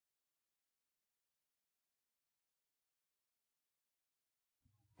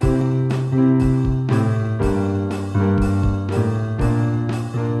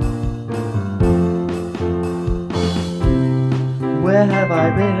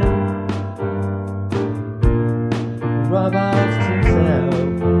Rob asked himself.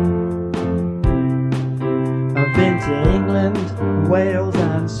 I've been to England, Wales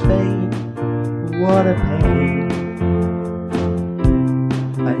and Spain. What a pain.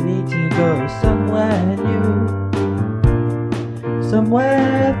 I need to go somewhere new,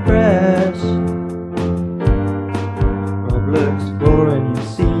 somewhere fresh. Rob looks for a new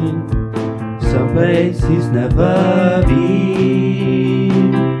scene, someplace he's never been.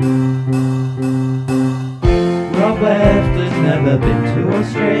 Rob Webster's never been to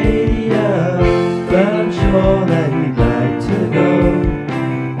Australia, but I'm sure that he'd like to go.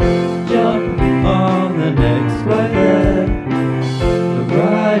 Jump on the next flight there,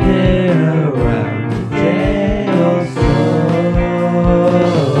 ride it around a day or so.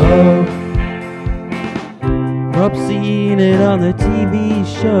 Rob's seen it on the TV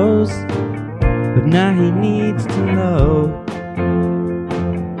shows, but now he needs to know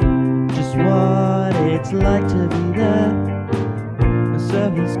just what it's like to be there, so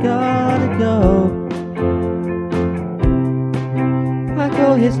he's gotta go. Pack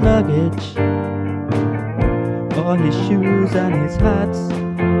all his luggage, all his shoes and his hats.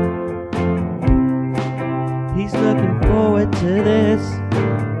 He's looking forward to this,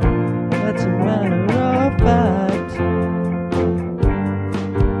 that's a matter of fact.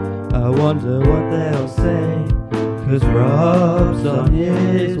 I wonder what they'll say, 'cause Rob's on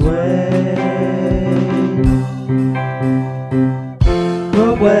his way.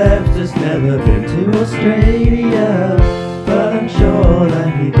 Rob Webster's never been to Australia, but I'm sure that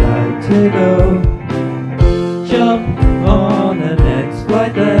he'd like to go. Jump on the next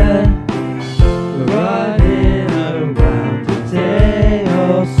flight there, riding around a day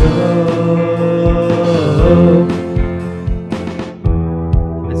or so.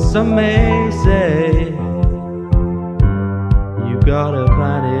 And some may say you've gotta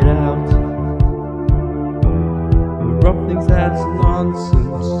plan it out, but Rob thinks that's nonsense.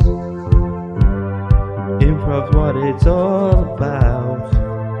 Improv's what it's all about.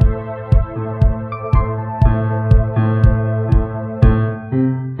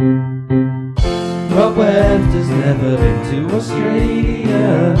 Rob Webster's never been to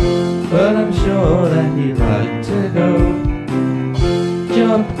Australia, but I'm sure that he'd like to go.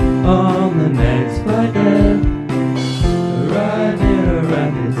 Jump on the next flight there,